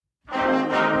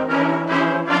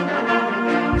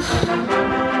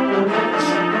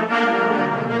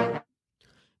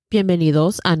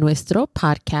Bienvenidos a nuestro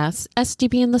podcast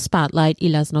STP in the Spotlight y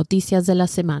las noticias de la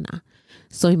semana.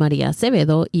 Soy María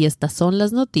Acevedo y estas son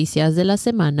las noticias de la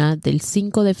semana del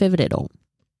 5 de febrero.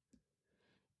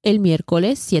 El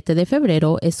miércoles 7 de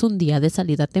febrero es un día de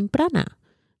salida temprana.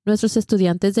 Nuestros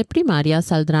estudiantes de primaria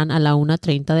saldrán a la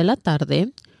 1:30 de la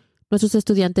tarde, nuestros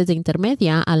estudiantes de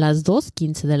intermedia a las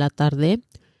 2:15 de la tarde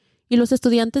y los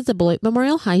estudiantes de Beloit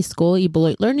Memorial High School y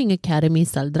Beloit Learning Academy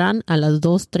saldrán a las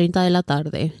 2:30 de la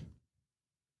tarde.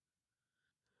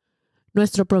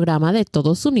 Nuestro programa de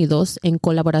Todos Unidos, en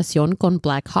colaboración con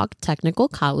Black Hawk Technical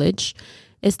College,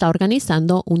 está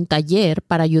organizando un taller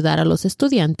para ayudar a los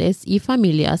estudiantes y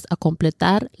familias a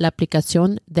completar la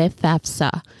aplicación de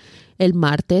FAFSA el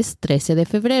martes 13 de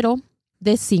febrero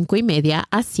de 5:30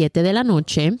 a 7 de la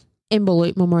noche en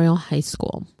Beloit Memorial High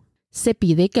School. Se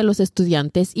pide que los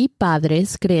estudiantes y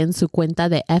padres creen su cuenta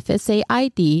de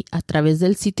FSA-ID a través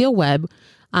del sitio web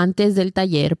antes del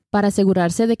taller para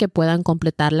asegurarse de que puedan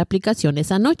completar la aplicación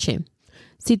esa noche.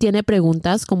 Si tiene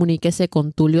preguntas, comuníquese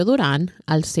con Tulio Durán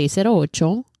al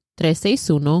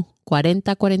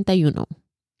 608-361-4041.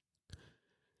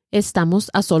 Estamos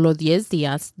a solo 10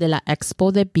 días de la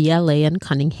Expo de BLA en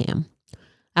Cunningham.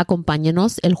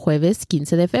 Acompáñenos el jueves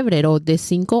 15 de febrero de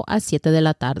 5 a 7 de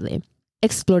la tarde.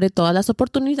 Explore todas las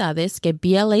oportunidades que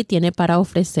BLA tiene para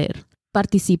ofrecer.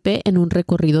 Participe en un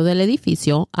recorrido del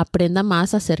edificio, aprenda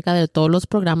más acerca de todos los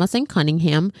programas en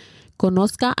Cunningham,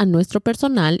 conozca a nuestro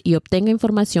personal y obtenga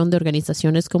información de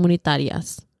organizaciones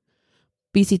comunitarias.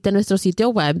 Visite nuestro sitio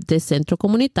web de Centro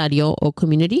Comunitario o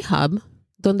Community Hub,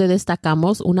 donde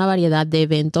destacamos una variedad de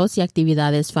eventos y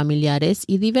actividades familiares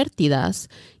y divertidas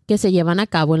que se llevan a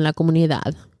cabo en la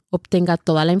comunidad. Obtenga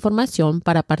toda la información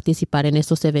para participar en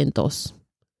estos eventos.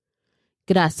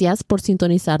 Gracias por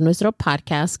sintonizar nuestro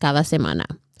podcast cada semana.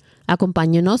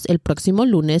 Acompáñenos el próximo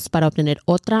lunes para obtener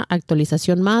otra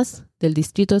actualización más del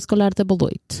Distrito Escolar de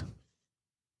Beloit.